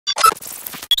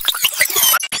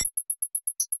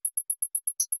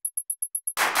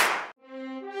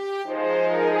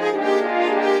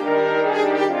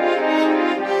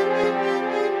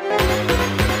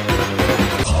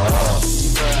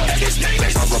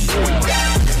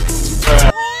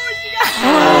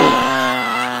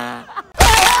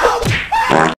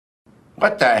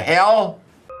What the hell?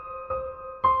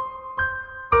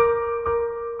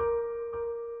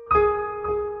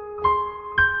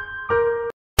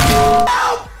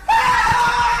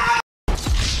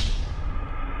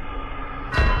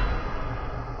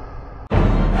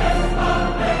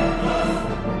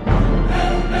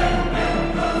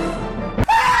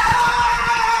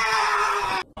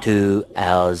 Two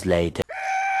hours later.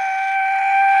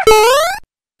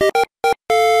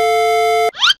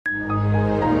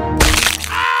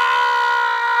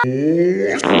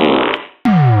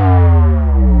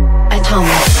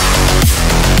 Atomic.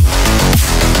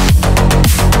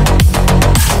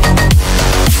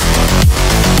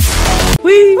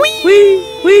 Wee, wee,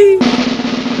 wee.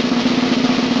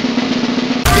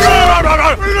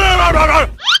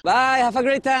 Bye, have a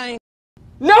great time.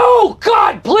 No!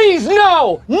 God, please,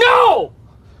 no! No!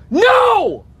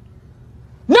 No!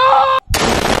 No!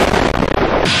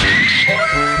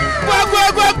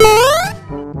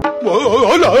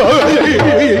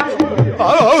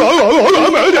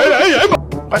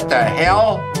 What the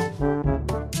hell?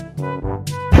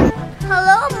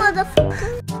 Hello,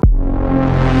 motherfucker.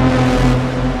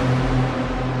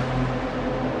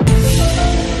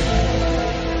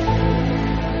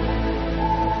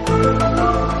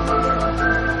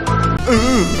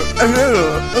 Ooh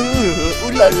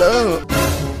la la.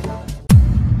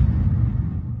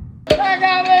 I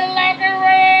got it like a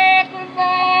wrecking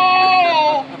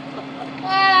ball.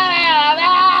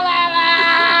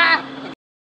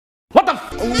 What the f?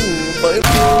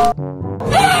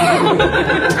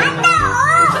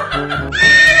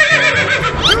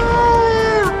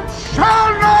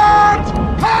 Shall not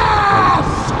pass!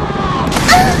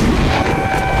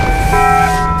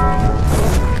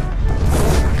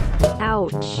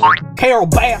 Ouch. Carol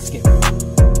Baskin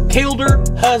killed her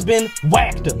husband,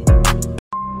 whacked him.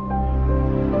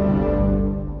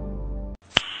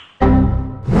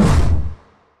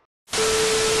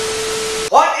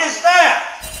 What is that?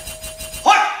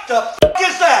 What the f***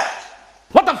 is that?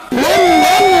 What the f?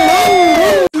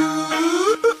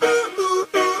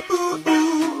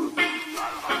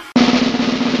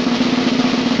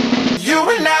 You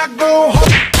will not go home.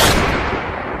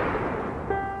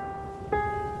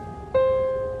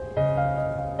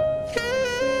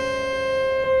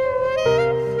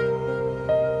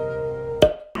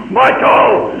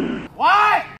 Michael!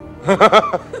 What?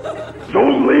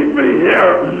 Don't leave me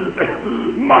here!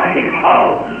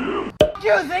 Michael!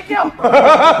 You think you?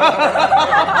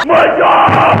 Michael!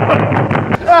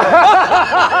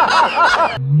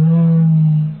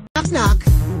 Knock, knock.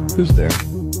 Who's there?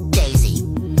 Daisy.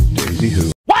 Daisy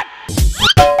who? What?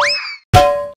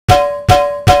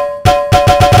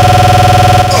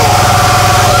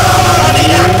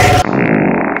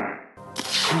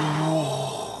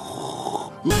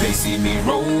 They see me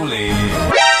rolling.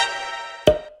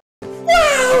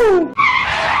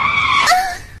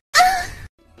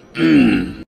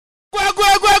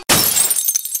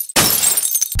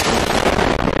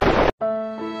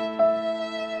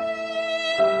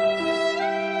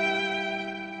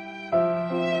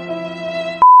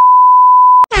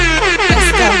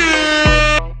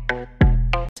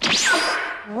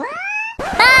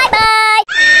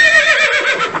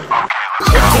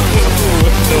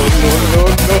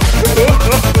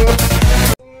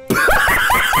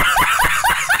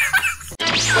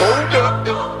 Hold up.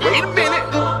 Wait a minute.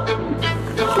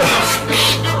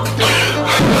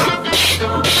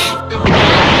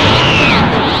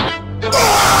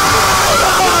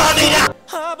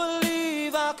 I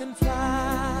believe I can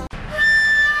fly.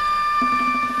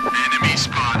 Enemy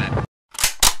spotted.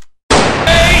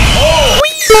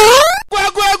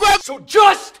 So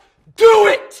just do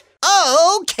it.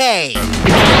 Okay.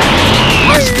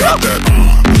 Let's go.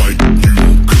 Like you,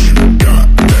 'cause you got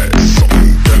that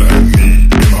something that I need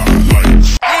in my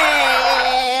life.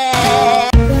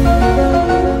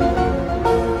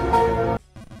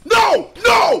 No!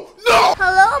 No! No!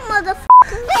 Hello,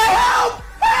 motherfucker. Help!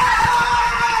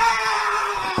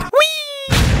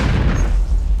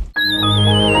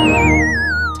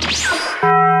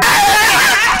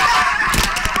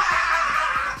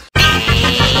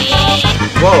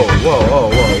 Whoa, whoa, whoa,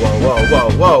 whoa, whoa, whoa,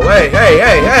 whoa, whoa, hey, hey,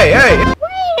 hey, hey, hey!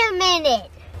 Wait a minute.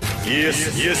 Yes,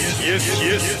 yes, yes,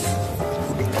 yes.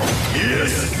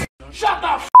 Yes. Shut the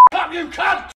f up, you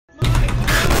cunt.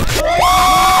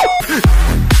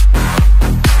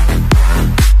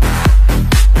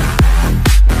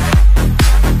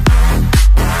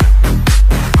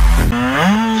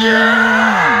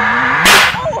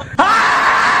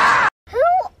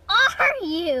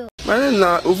 Man,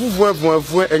 na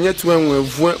ovuvu enye tu enwe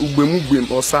ugbemu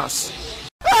gbem osas.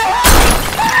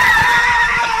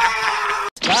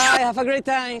 Bye, Bye, have a great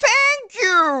time. Thank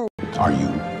you! Are you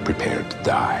prepared to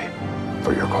die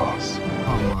for your cause?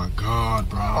 Oh my god,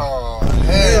 bro. Oh,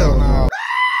 hell no.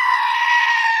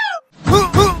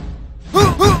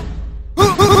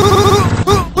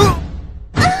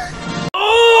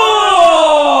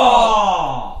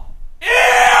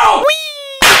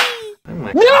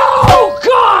 No!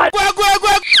 God!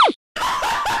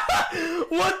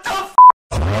 What the f?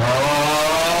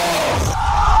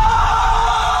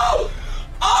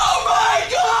 Oh my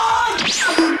God!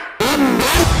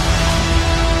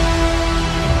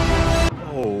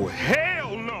 Oh,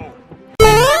 hell no!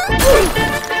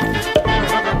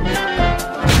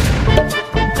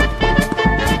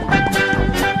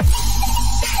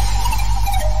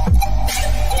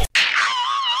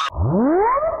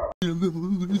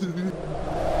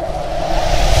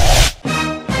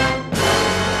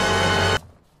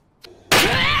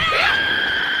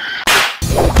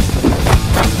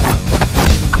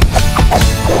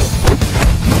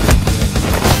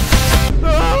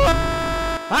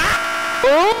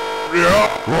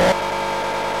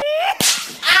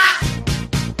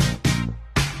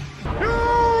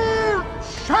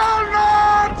 Shall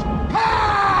not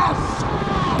pass!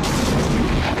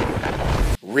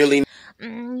 Really?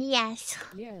 Yes.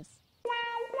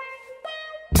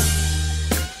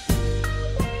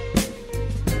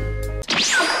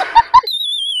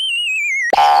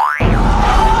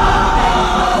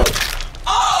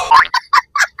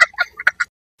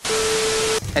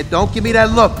 And don't give me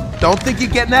that look. Don't think you're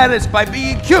getting at us by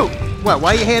being cute. What?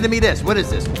 Why are you handing me this? What is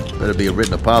this? Better be a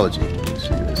written apology. Let's see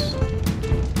this.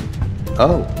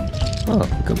 Oh. Oh,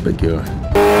 look how big you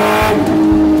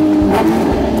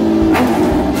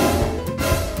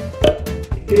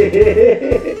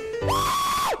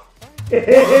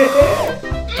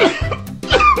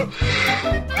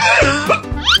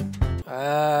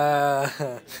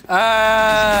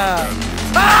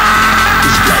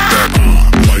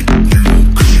Like you,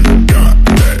 'cause you got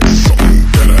that something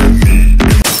that I need.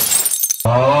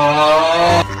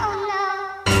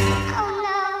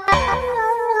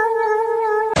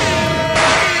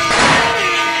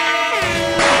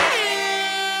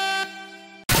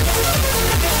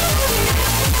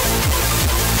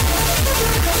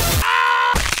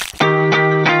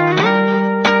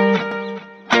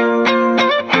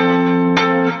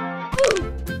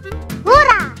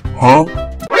 Huh?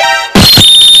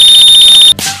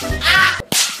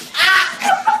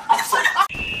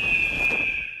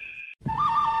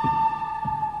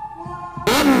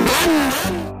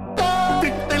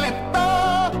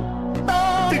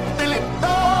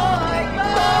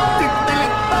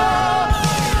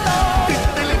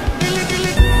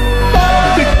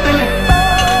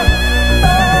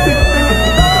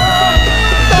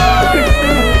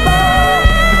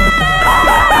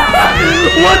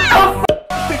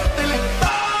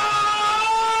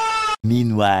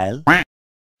 Meanwhile.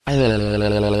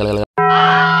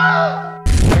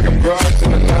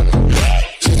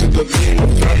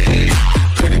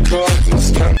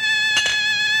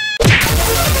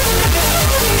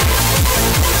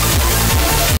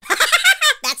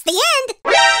 That's the end.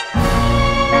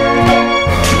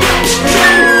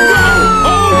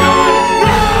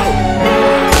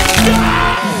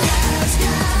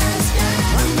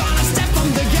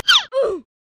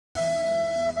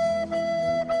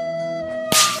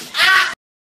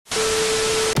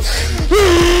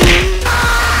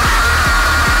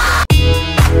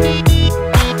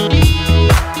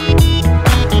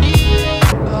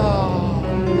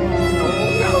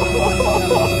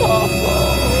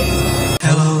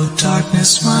 Hello,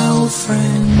 darkness, my old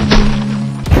friend.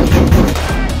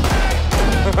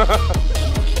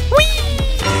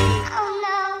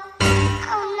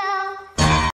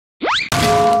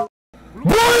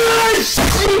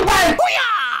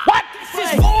 What?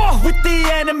 This is war with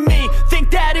the enemy. Think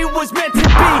that it was meant to be.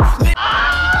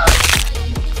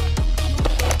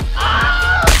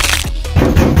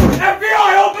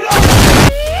 FBI, open up!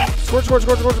 Squirt, squirt,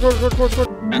 squirt, squirt, squirt, squirt, squirt, squirt.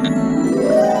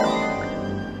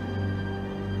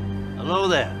 Hello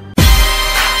there.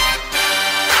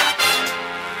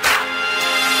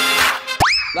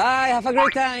 Bye, have a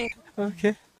great time.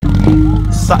 Okay.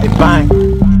 Side bang.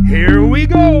 Here we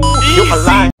go. You're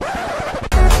alive.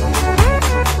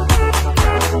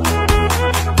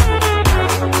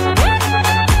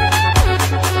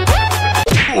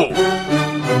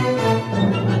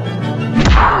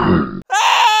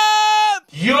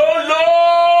 YOLO!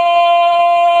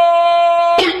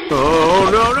 Oh,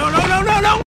 no, no, no, no, no,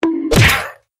 no.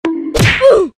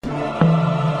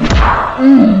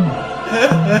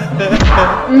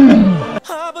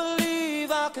 I believe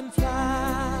I can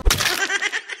fly.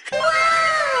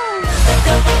 Wow!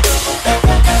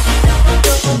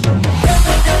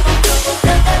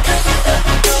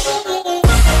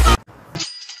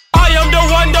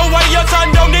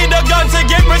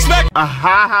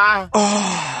 ha.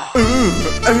 Ooh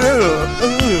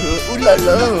la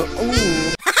la.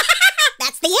 Ooh.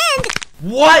 That's the end.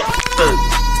 What?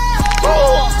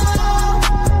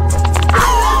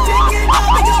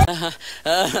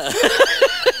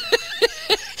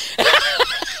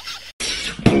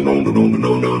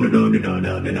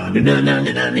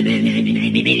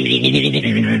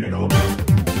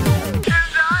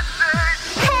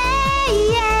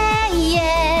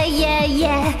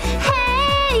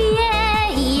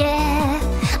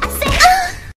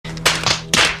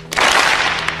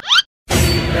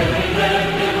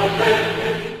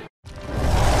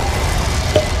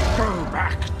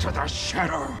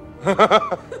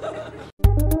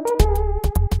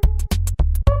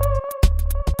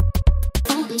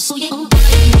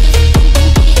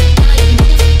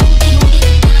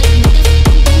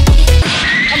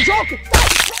 I'm joking.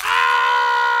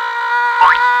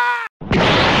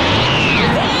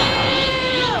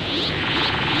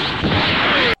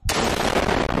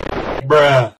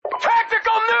 Bruh.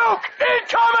 Tactical nuke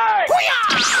incoming!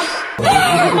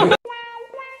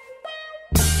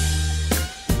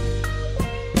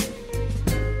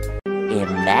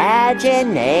 Imagination.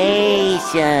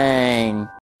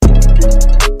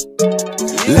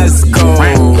 Let's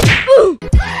go.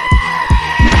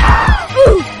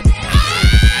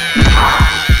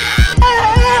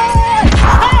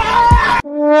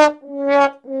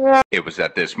 It was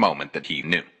at this moment that he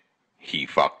knew. He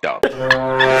fucked up. That's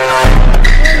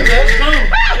true.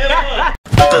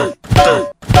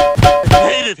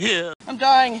 Hate it here. I'm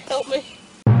dying. Help me.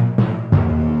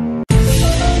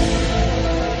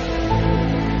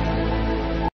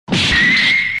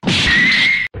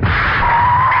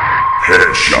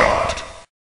 Headshot.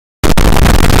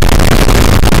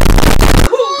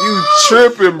 You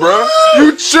tripping, bro?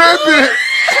 You tripping?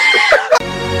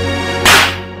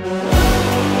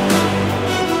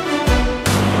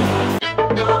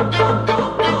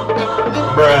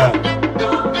 Bruh.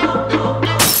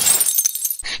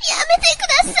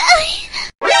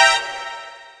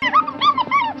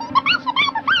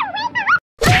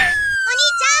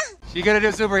 You're gonna do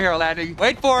superhero landing.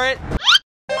 Wait for it.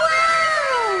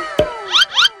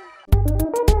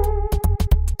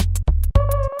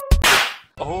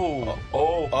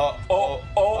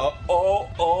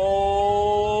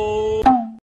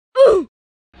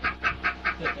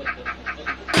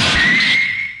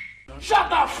 Shut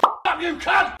the f up, you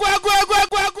cunt!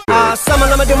 Summon,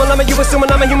 I'm a demon, you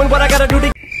assuming I'm a human, what I gotta do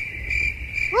to...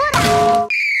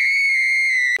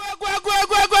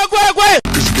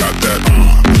 It's got that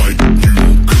like you,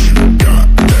 'cause you got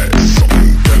that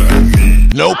something that I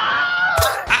need. Nope.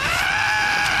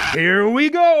 Here we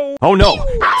go. Oh no.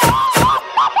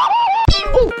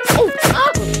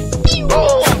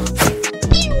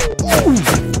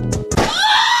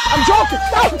 I'm joking!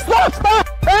 Stop! Stop! Stop!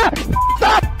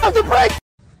 Stop! Stop the break!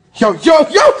 Yo, yo,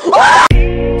 yo! Ah!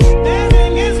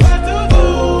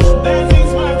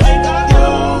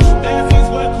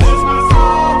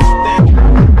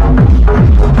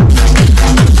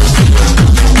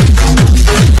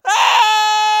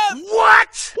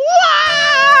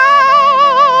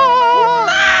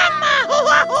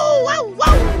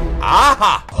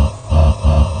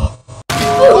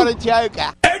 What a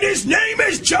joker. And his name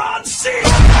is John C.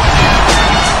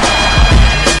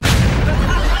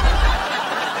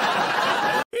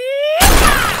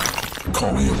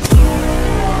 Call me a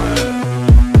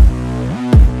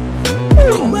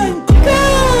Oh my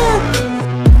God!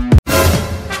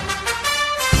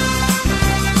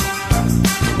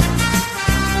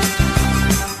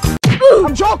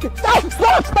 I'm joking! Stop!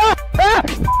 Stop! Stop!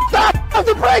 Stop! Stop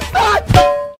the break! Stop!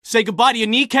 Say goodbye to your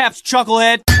kneecaps,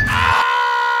 chucklehead.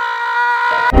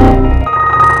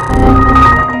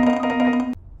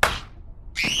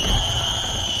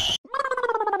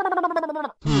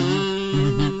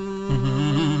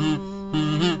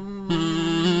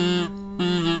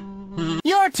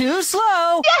 You're too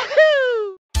slow.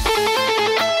 Yahoo!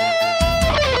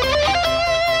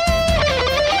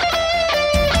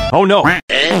 Oh no. What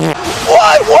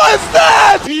was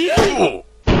that? Oh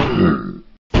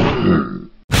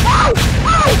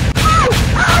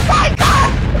my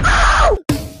God!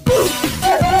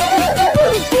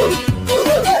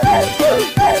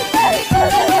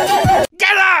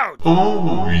 Get out!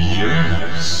 Oh,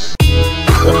 yes.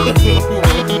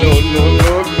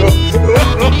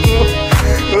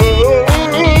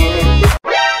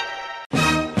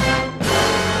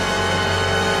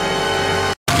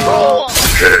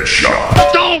 Headshot.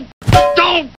 Don't!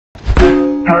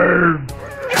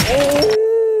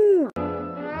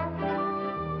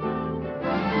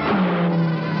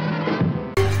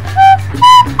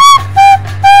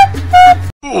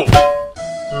 Oh.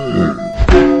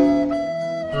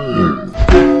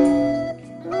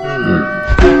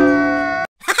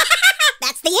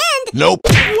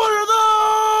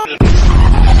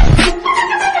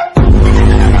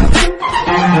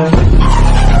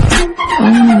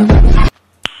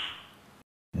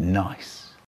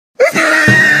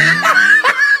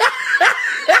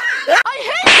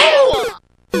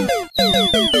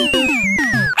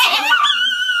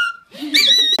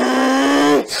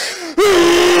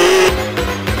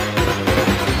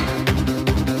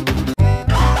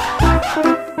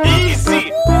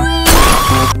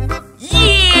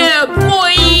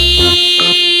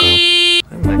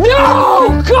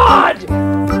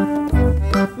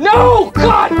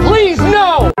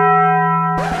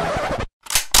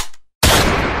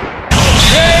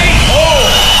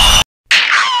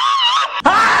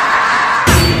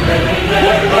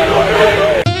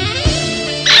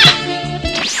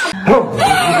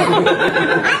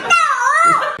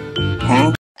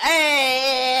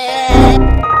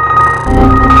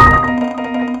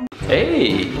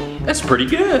 Hey, that's pretty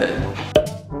good.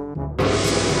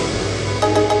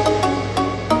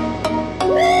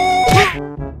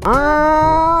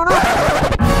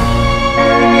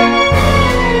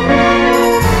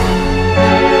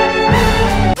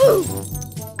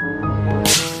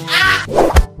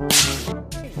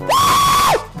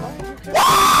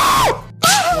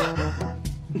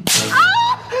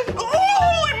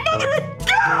 Holy mother of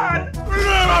God!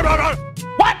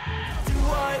 What?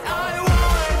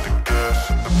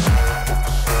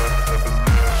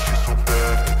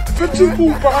 But to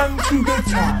move on to the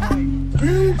time.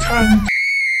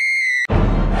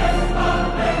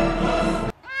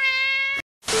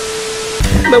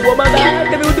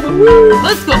 Parental.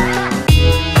 Let's go!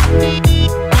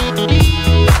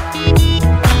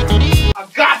 I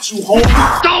got you,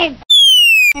 homie!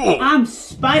 Don't! I'm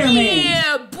Spider-Man.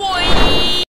 Yeah, boy!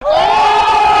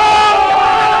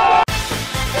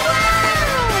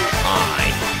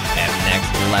 I am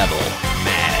next level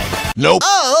mad. Nope.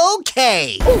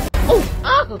 Okay.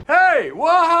 Hey,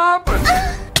 what happened?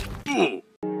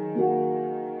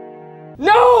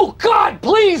 No! God,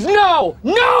 please, no!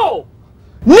 No!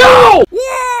 No!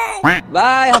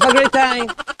 Bye, have a great time.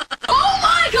 Oh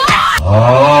my God!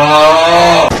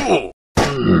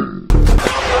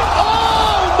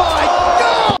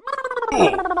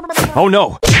 Oh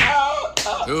no!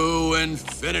 To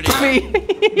infinity.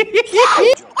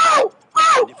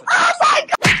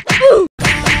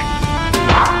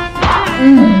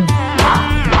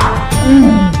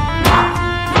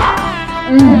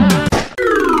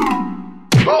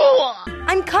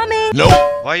 I'm coming. Nope.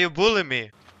 Why you bullying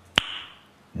me?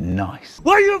 Nice.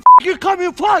 Where you f***ing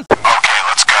coming from?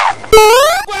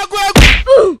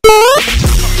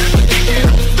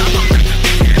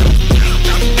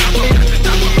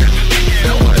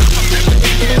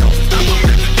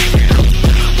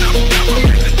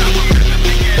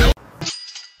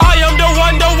 I am the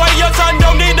one, the way your son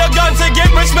don't need a gun to get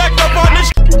respect up on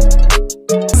this.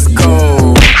 Let's go.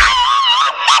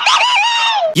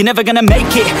 You're never gonna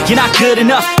make it, you're not good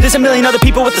enough. There's a million other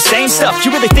people with the same stuff.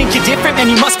 You really think you're different? Man,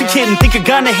 you must be kidding. Think you're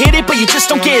gonna hit it, but you just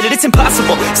don't get it. It's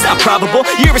impossible, it's not probable,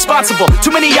 you're irresponsible.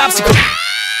 Too many obstacles.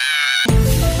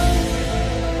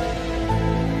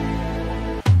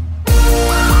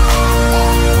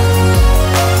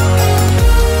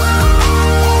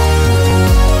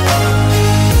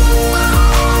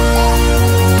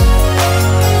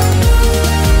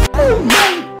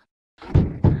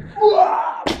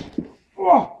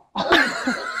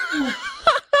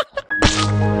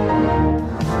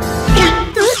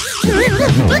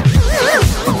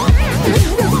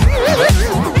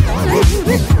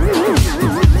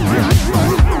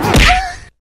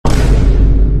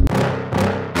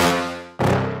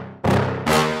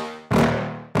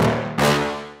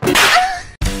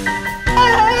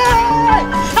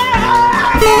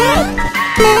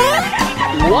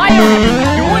 Why are you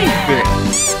doing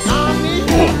this?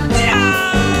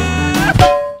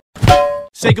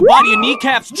 Say goodbye to your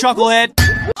kneecaps, chucklehead.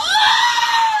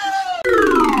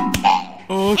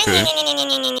 Okay.